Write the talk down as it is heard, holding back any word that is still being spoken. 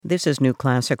This is New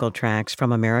Classical Tracks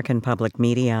from American Public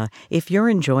Media. If you're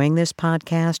enjoying this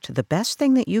podcast, the best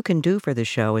thing that you can do for the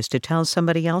show is to tell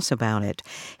somebody else about it.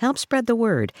 Help spread the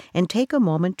word and take a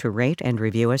moment to rate and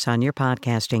review us on your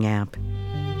podcasting app.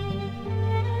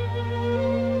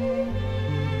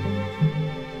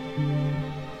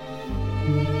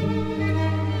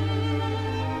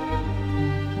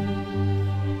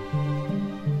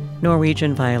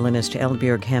 Norwegian violinist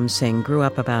Eldbjørg Hemsing grew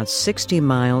up about 60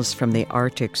 miles from the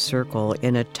Arctic Circle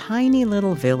in a tiny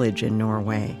little village in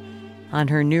Norway. On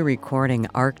her new recording,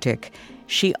 Arctic,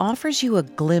 she offers you a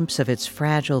glimpse of its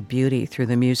fragile beauty through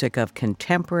the music of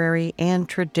contemporary and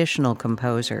traditional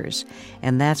composers.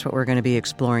 And that's what we're going to be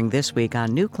exploring this week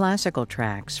on New Classical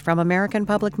Tracks from American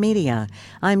Public Media.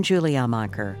 I'm Julie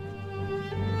Amacher.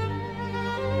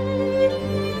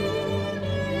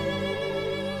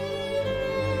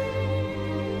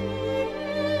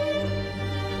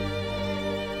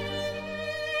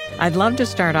 I'd love to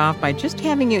start off by just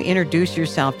having you introduce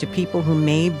yourself to people who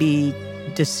may be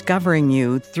discovering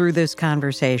you through this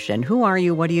conversation. Who are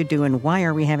you? What do you do? And why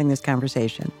are we having this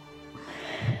conversation?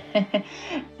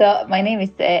 So my name is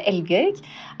Eldbjørg.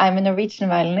 I'm a Norwegian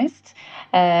violinist,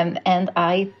 and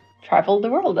I travel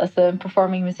the world as a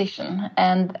performing musician.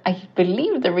 And I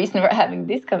believe the reason we're having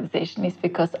this conversation is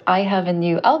because I have a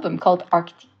new album called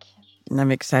Arctic. And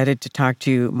I'm excited to talk to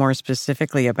you more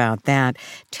specifically about that.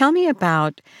 Tell me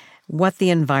about what the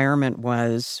environment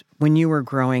was when you were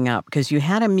growing up, because you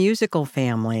had a musical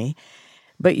family,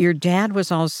 but your dad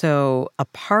was also a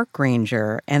park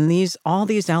ranger, and all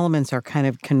these elements are kind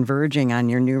of converging on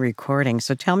your new recording.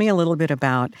 So tell me a little bit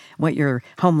about what your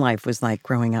home life was like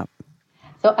growing up.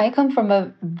 So I come from a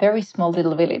very small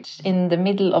little village in the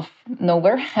middle of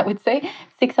nowhere, I would say.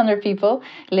 600 people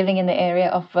living in the area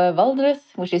of Valdres,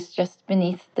 which is just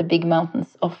beneath the big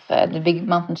mountains of the big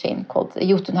mountain chain called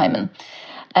Jotunheimen.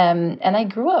 And I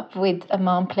grew up with a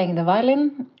mom playing the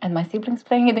violin and my siblings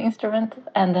playing the instrument.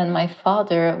 And then my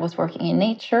father was working in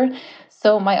nature.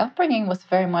 So my upbringing was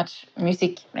very much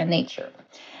music and nature.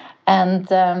 And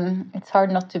it's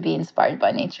hard not to be inspired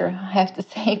by nature, I have to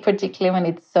say, particularly when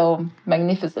it's so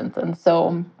magnificent and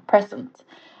so present.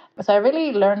 So I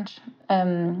really learned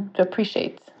to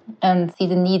appreciate and see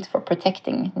the need for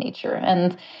protecting nature.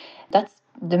 And that's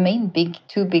the main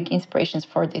two big inspirations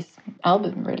for this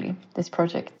album, really, this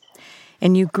project.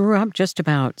 And you grew up just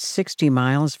about 60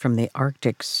 miles from the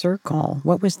Arctic Circle.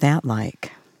 What was that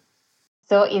like?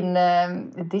 So in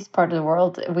this part of the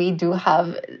world, we do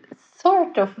have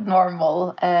sort of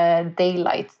normal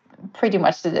daylight pretty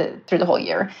much through the whole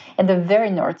year. In the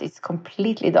very north, it's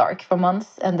completely dark for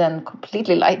months and then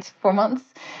completely light for months.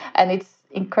 And it's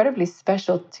incredibly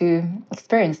special to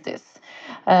experience this.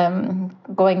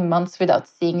 Going months without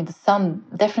seeing the sun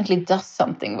definitely does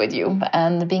something with you.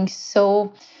 And being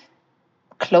so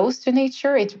close to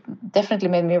nature, it definitely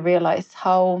made me realize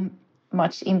how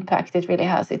much impact it really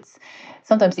has. It's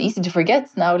sometimes easy to forget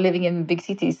now, living in big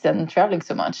cities and traveling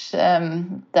so much,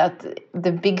 that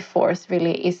the big force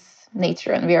really is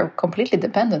nature and we are completely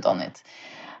dependent on it.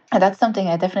 And that's something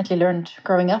I definitely learned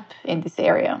growing up in this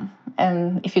area.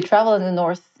 And if you travel in the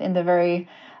north in the very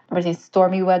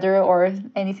stormy weather or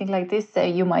anything like this,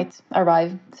 you might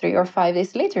arrive 3 or 5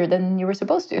 days later than you were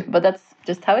supposed to. But that's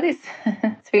just how it is.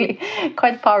 It's really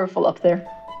quite powerful up there.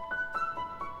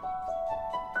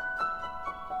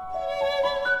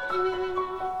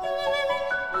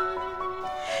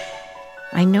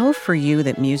 I know for you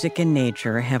that music and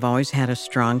nature have always had a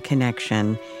strong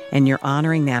connection, and you're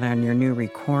honoring that on your new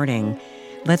recording.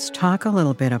 Let's talk a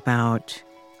little bit about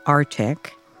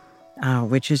Arctic,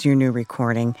 which is your new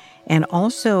recording, and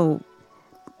also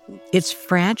its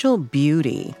fragile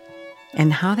beauty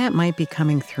and how that might be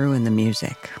coming through in the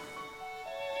music.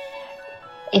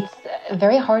 It's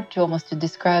very hard to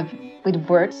describe with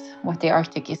words what the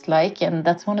Arctic is like, and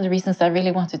that's one of the reasons I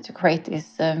really wanted to create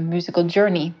this musical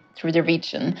journey through the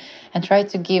region and try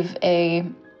to give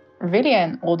an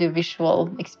audiovisual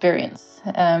experience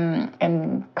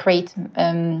and create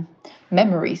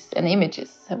memories and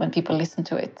images when people listen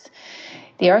to it.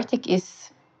 The Arctic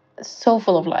is so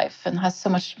full of life and has so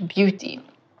much beauty,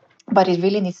 but it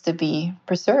really needs to be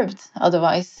preserved,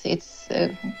 otherwise it's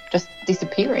just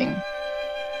disappearing.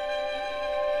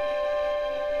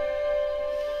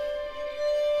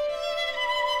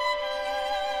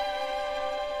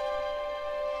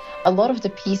 A lot of the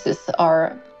pieces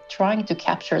are trying to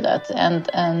capture that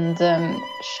and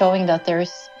showing that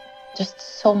there's just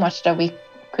so much that we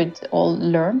could all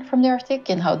learn from the Arctic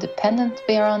and how dependent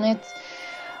we are on it.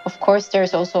 Of course,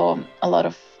 there's also a lot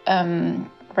of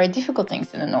very difficult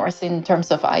things in the north in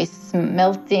terms of ice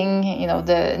melting.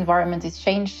 The environment is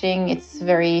changing. It's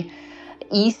very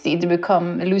easy to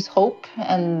lose hope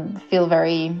and feel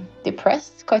very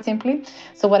depressed, quite simply.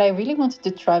 So what I really wanted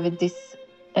to try with this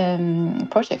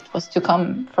project was to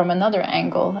come from another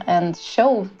angle and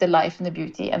show the life and the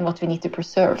beauty and what we need to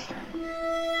preserve.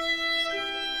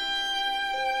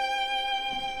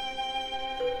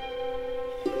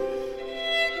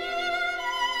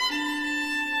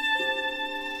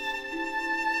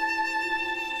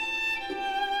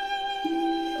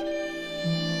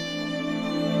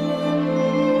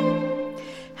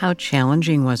 How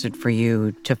challenging was it for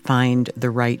you to find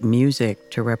the right music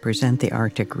to represent the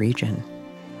Arctic region?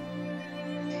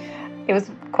 It was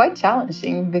quite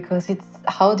challenging because it's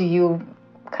how do you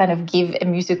kind of give a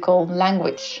musical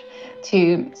language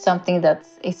to something that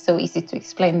is so easy to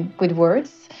explain with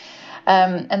words,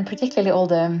 and particularly all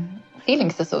the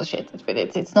feelings associated with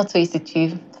it. It's not so easy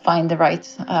to find the right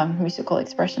musical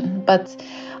expression. But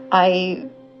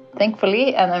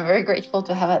thankfully, and I'm very grateful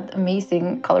to have had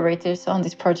amazing collaborators on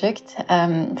this project,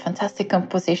 fantastic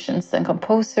compositions and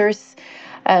composers,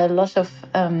 a lot of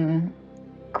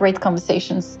great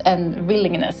conversations and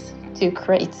willingness to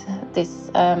create this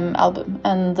album.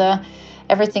 And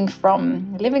everything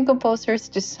from living composers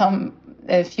to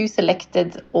a few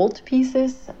selected old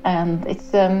pieces. And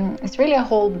it's really a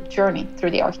whole journey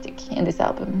through the Arctic in this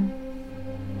album.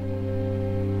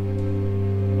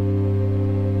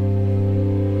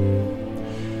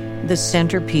 The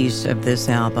centerpiece of this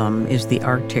album is the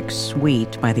Arctic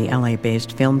Suite by the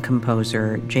LA-based film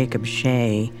composer Jacob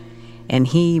Shea, and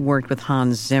he worked with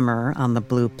Hans Zimmer on The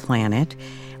Blue Planet.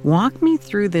 Walk me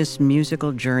through this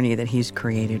musical journey that he's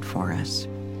created for us.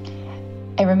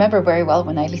 I remember very well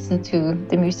when I listened to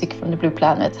the music from The Blue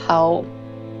Planet, how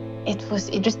it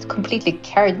just completely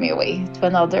carried me away to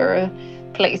another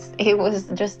place. It was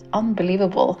just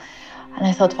unbelievable. And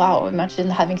I thought, wow, imagine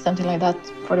having something like that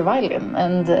for the violin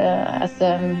and as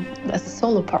a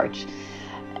solo part.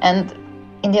 And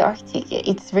in the Arctic,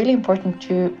 it's really important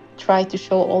to try to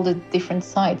show all the different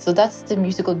sides. So that's the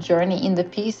musical journey in the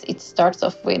piece. It starts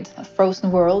off with a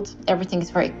frozen world. Everything is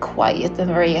very quiet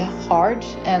and very hard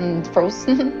and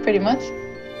frozen, pretty much.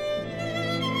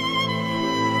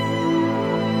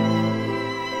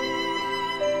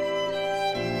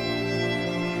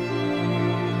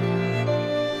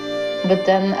 But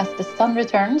then as the sun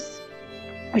returns,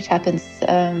 which happens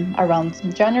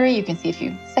around January, you can see a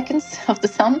few seconds of the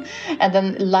sun, and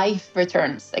then life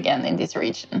returns again in this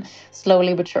region,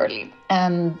 slowly but surely.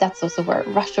 And that's also where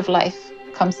Rush of Life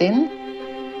comes in.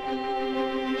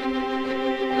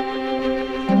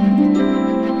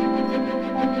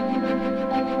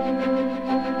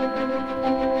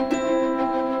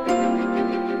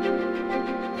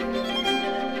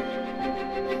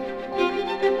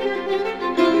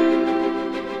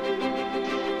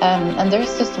 And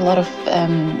there's just a lot of,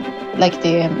 like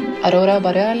the Aurora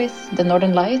Borealis, the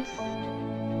Northern Lights.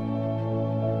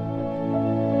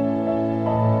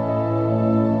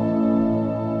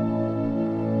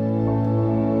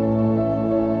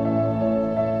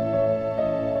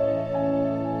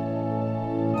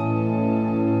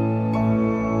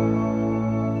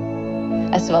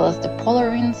 As well as the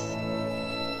polar winds.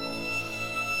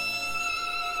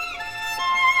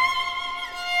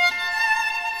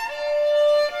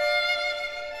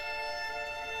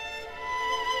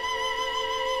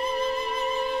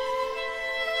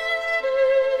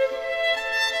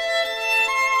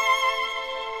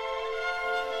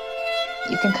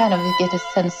 You can kind of get a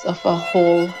sense of a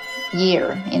whole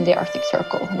year in the Arctic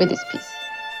Circle with this piece.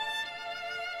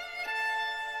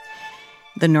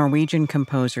 The Norwegian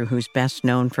composer who's best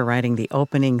known for writing the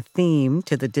opening theme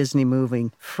to the Disney movie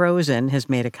Frozen has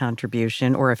made a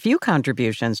contribution, or a few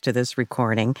contributions, to this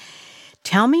recording.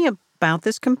 Tell me about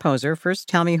this composer. First,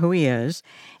 tell me who he is,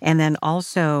 and then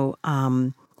also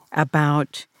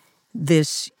about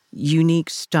this unique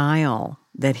style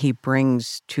that he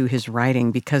brings to his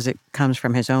writing because it comes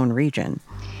from his own region.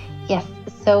 Yes,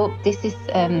 so this is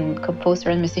composer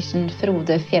and musician Frode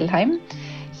Fjellheim.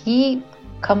 He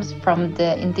comes from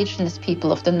the indigenous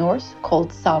people of the north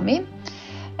called Sami.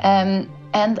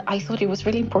 And I thought it was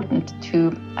really important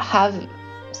to have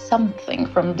something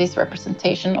from this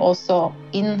representation also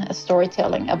in a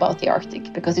storytelling about the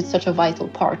Arctic, because it's such a vital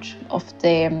part of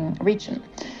the region.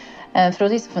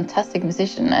 Frode is a fantastic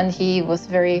musician, and he was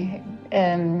very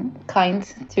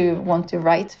kind to want to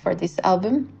write for this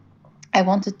album. I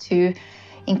wanted to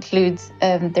include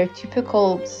their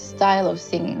typical style of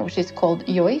singing, which is called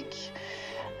joik.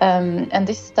 And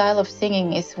this style of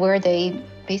singing is where they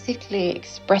basically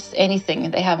express anything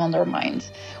they have on their mind,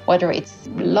 whether it's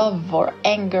love or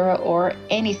anger or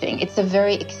anything. It's a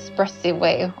very expressive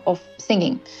way of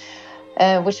singing,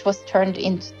 which was turned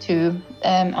into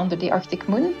Under the Arctic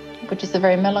Moon, which is a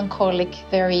very melancholic,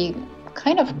 very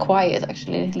kind of quiet,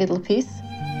 actually, little piece.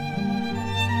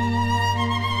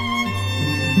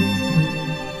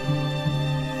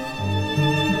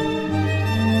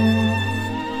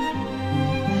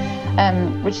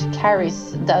 Which carries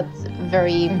that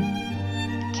very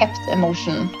kept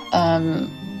emotion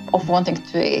of wanting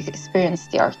to experience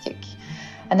the Arctic.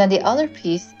 And then the other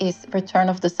piece is Return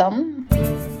of the Sun.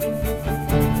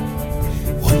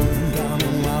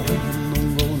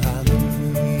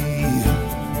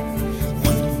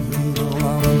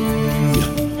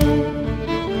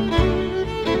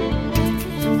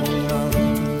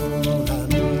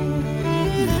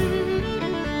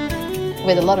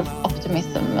 With a lot of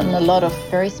optimism and a lot of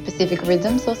very specific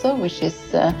rhythms also, which is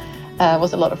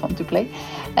was a lot of fun to play,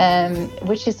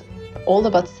 which is all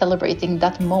about celebrating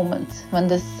that moment when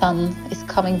the sun is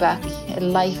coming back,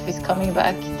 life is coming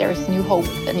back, there is new hope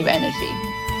and new energy.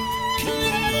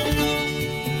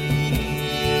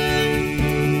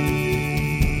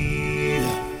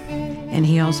 And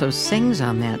he also sings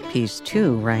on that piece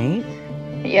too, right?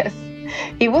 Yes,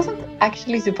 he wasn't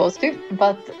actually supposed to,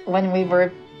 but when we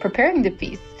were preparing the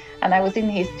piece, and I was in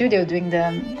his studio doing the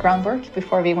groundwork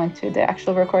before we went to the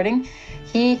actual recording,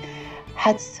 he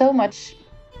had so much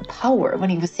power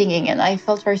when he was singing, and I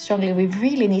felt very strongly we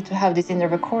really need to have this in the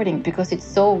recording because it's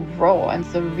so raw and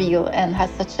so real and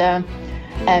has such a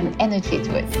energy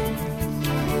to it.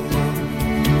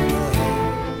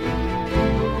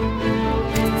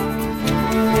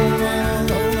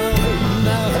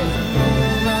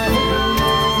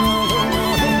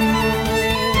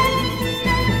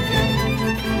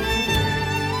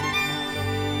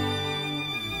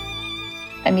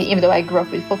 I mean, even though I grew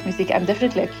up with folk music, I'm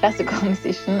definitely a classical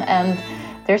musician, and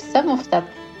there's some of that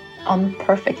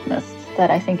unperfectness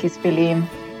that I think is really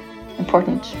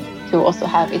important to also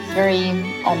have. It's very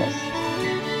honest.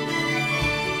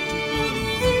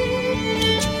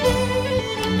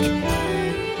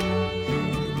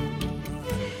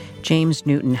 James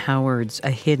Newton Howard's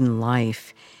A Hidden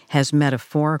Life has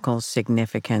metaphorical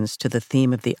significance to the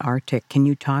theme of the Arctic. Can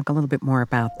you talk a little bit more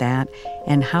about that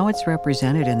and how it's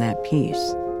represented in that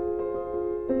piece?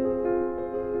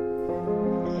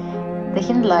 The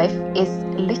Hidden Life is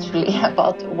literally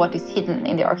about what is hidden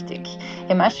in the Arctic.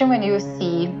 Imagine when you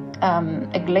see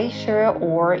a glacier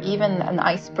or even an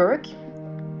iceberg.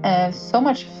 So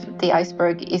much of the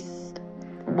iceberg is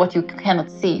what you cannot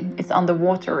see. It's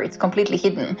underwater. It's completely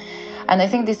hidden. And I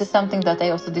think this is something that they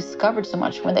also discovered so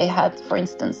much when they had, for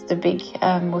instance, the big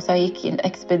mosaic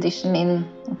expedition in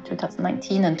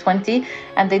 2019 and 20.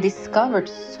 And they discovered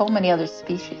so many other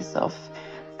species of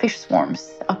fish swarms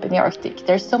up in the Arctic.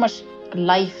 There's so much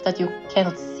life that you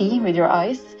cannot see with your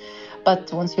eyes.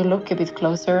 But once you look a bit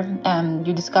closer,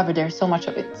 you discover there's so much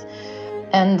of it.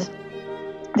 And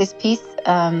this piece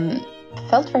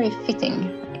felt very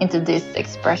fitting into this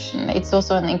expression. It's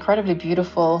also an incredibly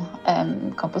beautiful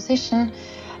composition,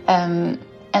 and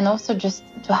also just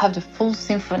to have the full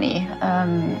symphony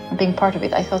being part of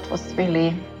it, I thought was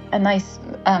really a nice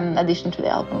addition to the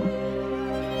album.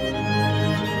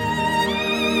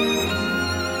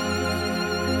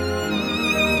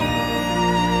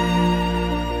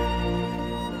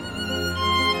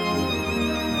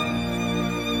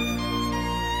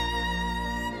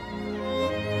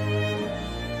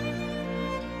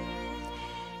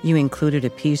 You included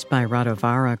a piece by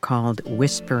Radovaara called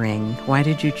Whispering. Why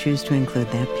did you choose to include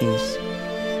that piece?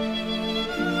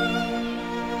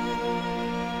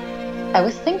 I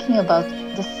was thinking about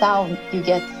the sound you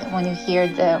get when you hear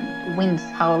the winds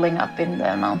howling up in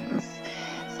the mountains.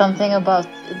 Something about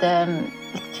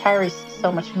it carries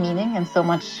so much meaning and so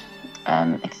much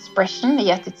expression,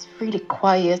 yet it's really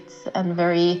quiet and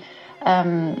very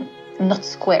not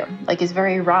square, like it's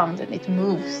very round and it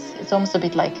moves. It's almost a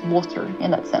bit like water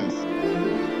in that sense.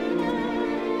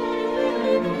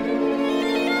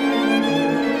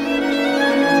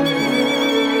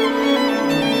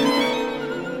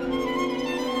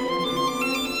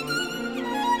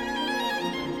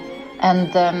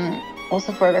 And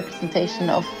also for a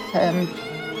representation of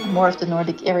more of the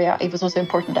Nordic area, it was also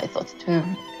important, I thought, to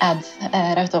add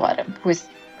Radovaara, who is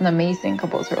an amazing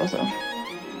composer also.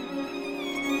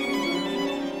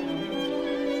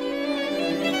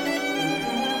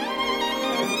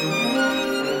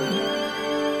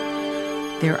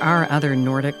 There are other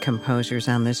Nordic composers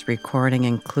on this recording,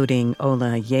 including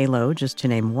Ola Gjeilo, just to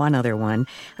name one other one.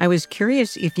 I was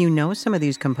curious if you know some of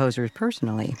these composers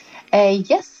personally.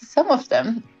 Yes, some of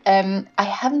them. I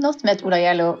have not met Ola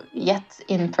Gjeilo yet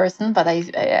in person, but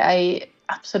I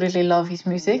absolutely love his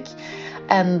music.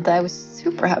 And I was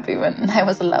super happy when I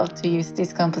was allowed to use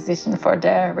this composition for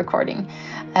the recording.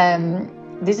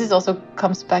 This is also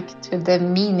comes back to the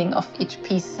meaning of each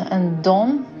piece. And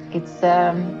dawn, it's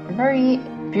a very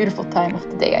beautiful time of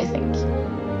the day, I think.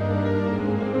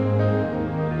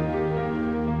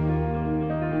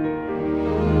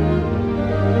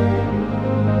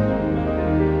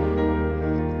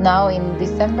 Now in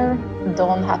December,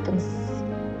 dawn happens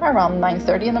around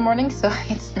 9:30 in the morning, so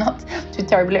it's not too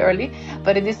terribly early,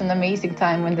 but it is an amazing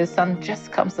time when the sun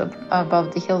just comes up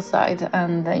above the hillside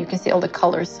and you can see all the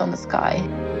colors on the sky.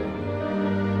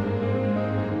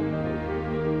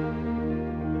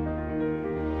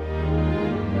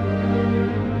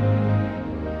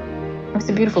 It's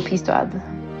a beautiful piece to add.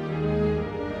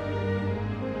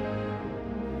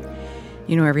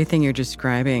 You know, everything you're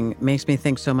describing makes me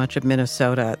think so much of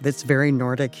Minnesota. That's very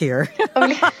Nordic here.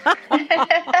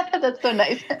 That's so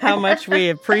nice. How much we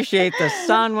appreciate the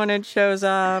sun when it shows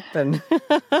up. And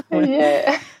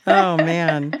yeah. Oh,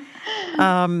 man.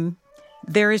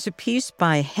 There is a piece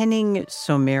by Henning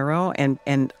Somero,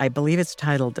 and I believe it's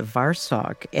titled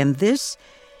Varsok. And this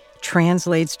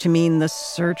translates to mean the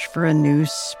search for a new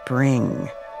spring.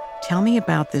 Tell me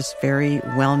about this very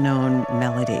well-known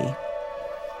melody.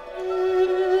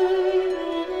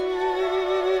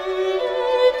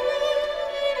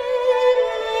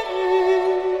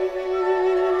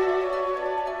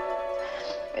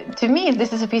 To me,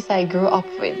 this is a piece I grew up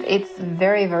with. It's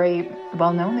very, very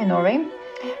well known in Norway.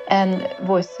 And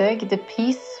Vårsøg, the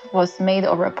piece was made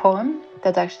over a poem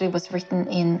that actually was written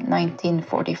in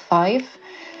 1945,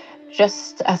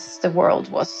 just as the world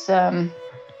was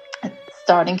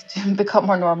starting to become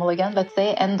more normal again, let's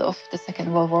say, end of the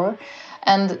Second World War.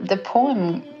 And the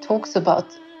poem talks about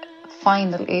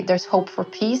finally there's hope for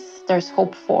peace, there's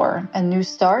hope for a new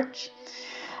start.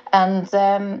 And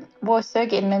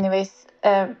Vårsøg, in many ways,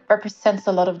 represents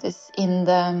a lot of this in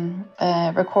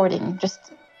the recording, just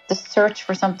the search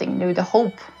for something new, the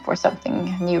hope for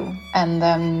something new and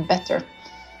better.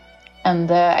 And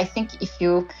I think if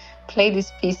you play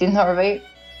this piece in Norway,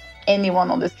 anyone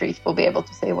on the street will be able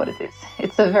to say what it is.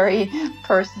 It's a very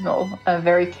personal,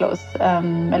 very close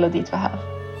melody to have.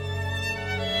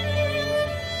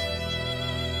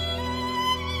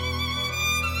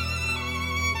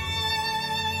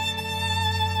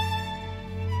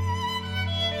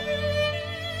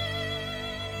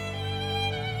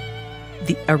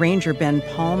 The arranger Ben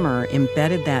Palmer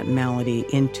embedded that melody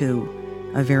into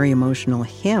a very emotional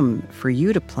hymn for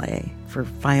you to play for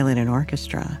violin and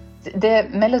orchestra. The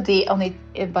melody on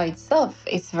it by itself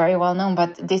is very well known,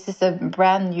 but this is a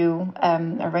brand new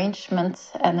arrangement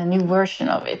and a new version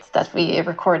of it that we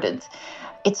recorded.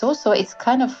 It's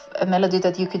kind of a melody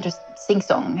that you can just sing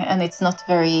song, and it's not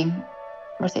very,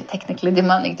 technically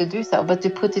demanding to do so, but to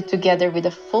put it together with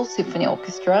a full symphony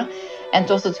orchestra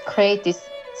and also to create this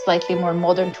slightly more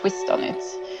modern twist on it,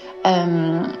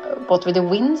 but with the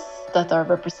winds that are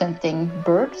representing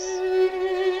birds.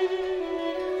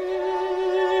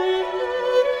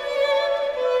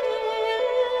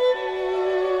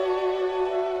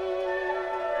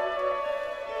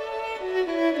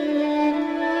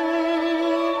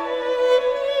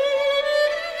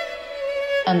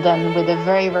 And then with a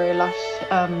very, very lush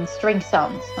string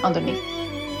sound underneath.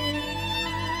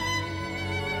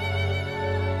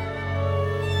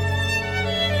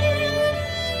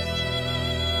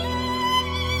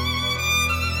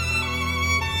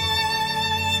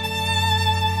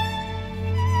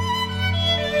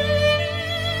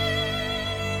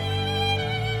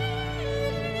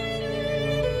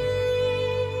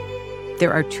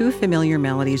 There are two familiar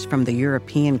melodies from the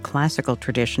European classical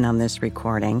tradition on this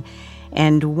recording,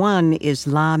 and one is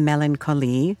La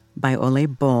Mélancolie by Ole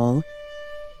Bull.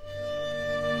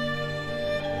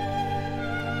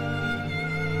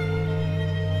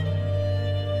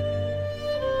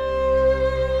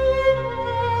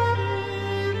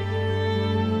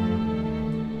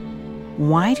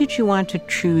 Why did you want to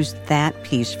choose that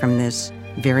piece from this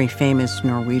very famous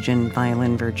Norwegian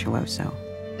violin virtuoso?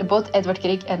 Both Edvard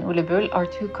Grieg and Ole Bull are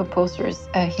two composers,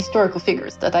 historical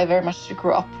figures that I very much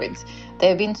grew up with. They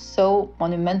have been so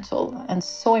monumental and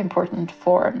so important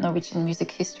for Norwegian music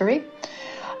history.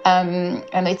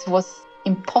 And it was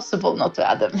impossible not to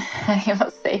add them, I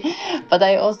must say. But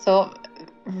I also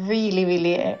really,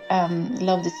 really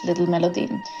love this little melody.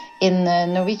 In the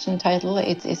Norwegian title,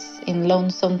 it is In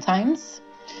Lonesome Times.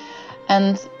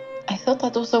 And I thought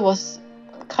that also was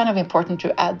kind of important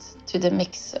to add to the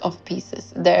mix of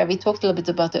pieces. There, we talked a little bit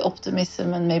about the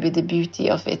optimism and maybe the beauty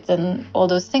of it and all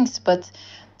those things, but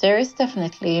there is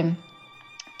definitely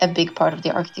a big part of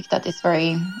the Arctic that is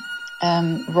very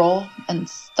raw and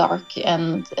stark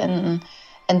and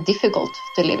difficult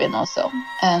to live in also.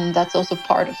 And that's also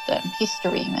part of the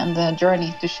history and the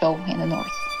journey to show in the north.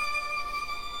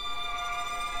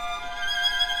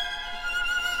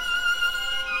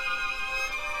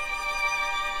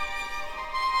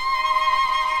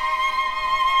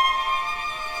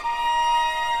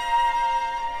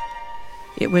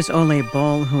 It was Ole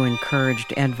Bull who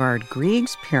encouraged Edvard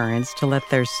Grieg's parents to let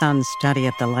their son study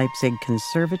at the Leipzig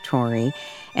Conservatory.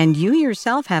 And you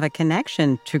yourself have a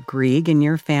connection to Grieg in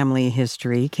your family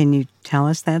history. Can you tell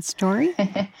us that story?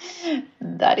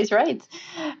 That is right.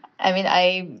 I mean,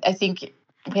 I think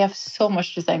we have so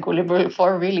much to thank Ole Bull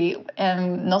for, really,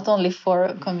 not only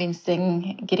for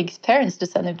convincing Grieg's parents to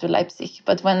send him to Leipzig,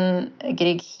 but when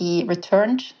Grieg, he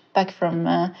returned back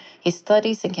from his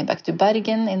studies and came back to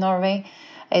Bergen in Norway,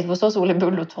 it was also Ole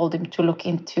Bull who told him to look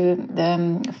into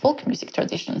the folk music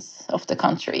traditions of the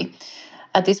country.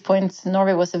 At this point,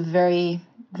 Norway was a very,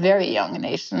 very young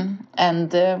nation, and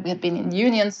we had been in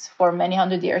unions for many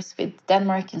hundred years with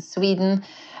Denmark and Sweden.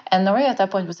 And Norway at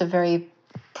that point was a very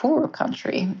poor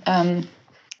country,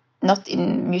 not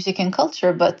in music and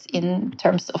culture, but in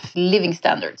terms of living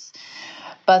standards.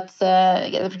 But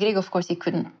Grieg, of course, he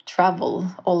couldn't travel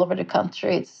all over the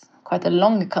country. It's quite a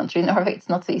long country, Norway. It's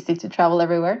not so easy to travel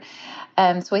everywhere.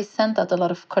 So he sent out a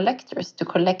lot of collectors to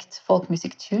collect folk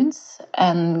music tunes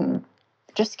and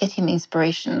just get him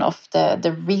inspiration of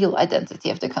the real identity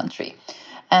of the country.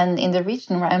 And in the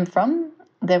region where I'm from,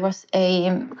 there was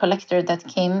a collector that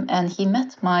came and he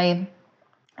met my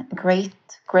great,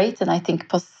 and I think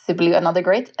possibly another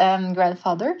great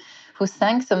grandfather, who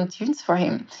sang some tunes for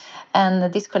him.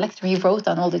 And this collector, he wrote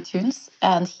down all the tunes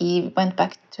and he went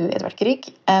back to Edvard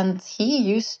Grieg and he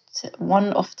used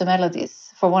one of the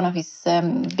melodies for one of his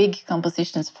big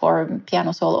compositions for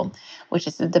piano solo, which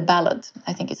is the ballad.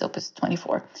 I think it's Opus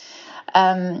 24.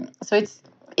 So it's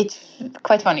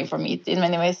quite funny for me in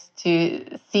many ways to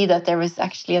see that there was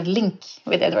actually a link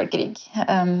with Edvard Grieg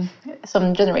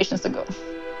some generations ago.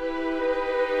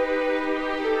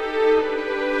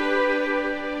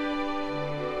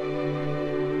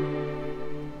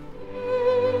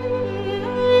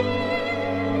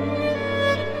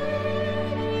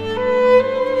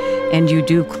 And you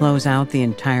do close out the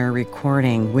entire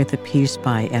recording with a piece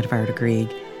by Edvard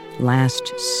Grieg,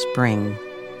 Last Spring.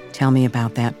 Tell me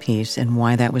about that piece and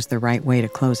why that was the right way to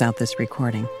close out this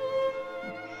recording.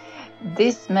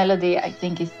 This melody, I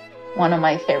think, is one of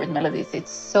my favorite melodies. It's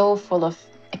so full of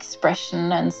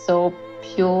expression and so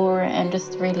pure and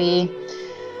just really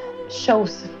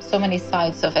shows so many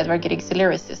sides of Edvard Grieg's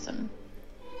lyricism.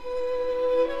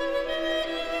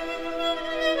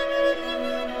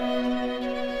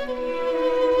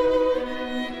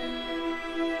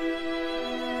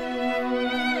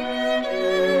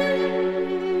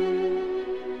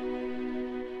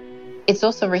 It's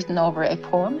also written over a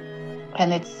poem,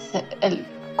 and it's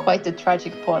quite a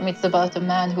tragic poem. It's about a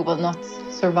man who will not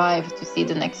survive to see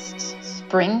the next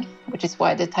spring, which is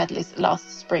why the title is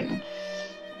Last Spring.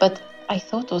 But I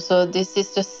thought also this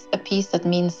is just a piece that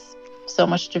means so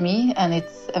much to me, and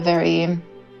it's a very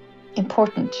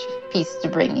important piece to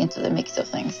bring into the mix of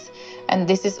things. And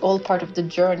this is all part of the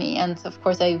journey. And of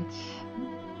course, I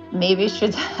maybe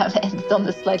should have ended on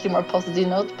a slightly more positive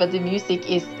note, but the music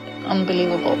is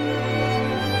unbelievable.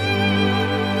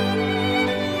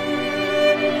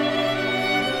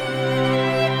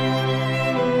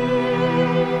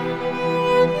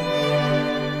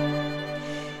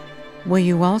 Well,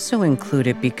 you also include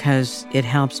it because it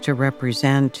helps to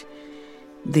represent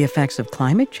the effects of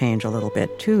climate change a little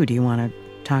bit, too. Do you want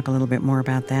to talk a little bit more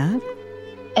about that?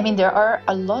 I mean, there are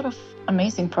a lot of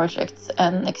amazing projects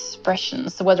and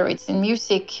expressions, whether it's in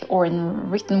music or in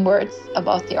written words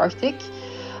about the Arctic.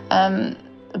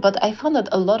 But I found that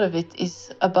a lot of it is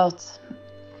about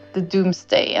the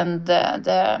doomsday and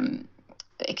the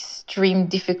extreme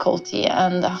difficulty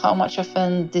and how much of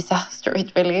a disaster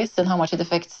it really is and how much it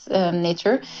affects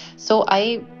nature. So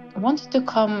I wanted to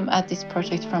come at this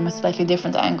project from a slightly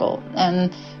different angle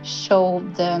and show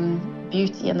the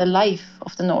beauty and the life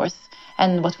of the North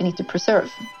and what we need to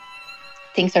preserve.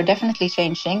 Things are definitely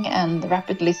changing and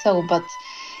rapidly so, but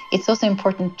it's also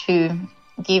important to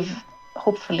give,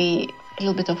 hopefully, a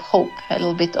little bit of hope, a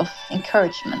little bit of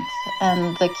encouragement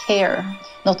and the care,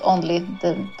 not only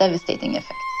the devastating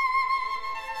effects.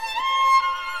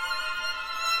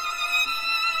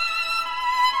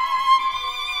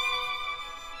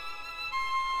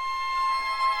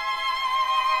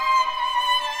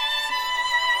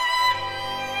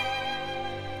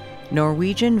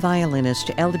 Norwegian violinist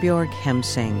Eldbjørg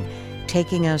Hemsing,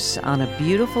 taking us on a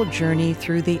beautiful journey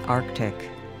through the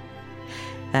Arctic.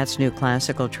 That's New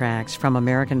Classical Tracks from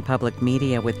American Public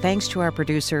Media with thanks to our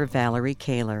producer Valerie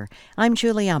Kaler. I'm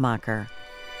Julie Amacher.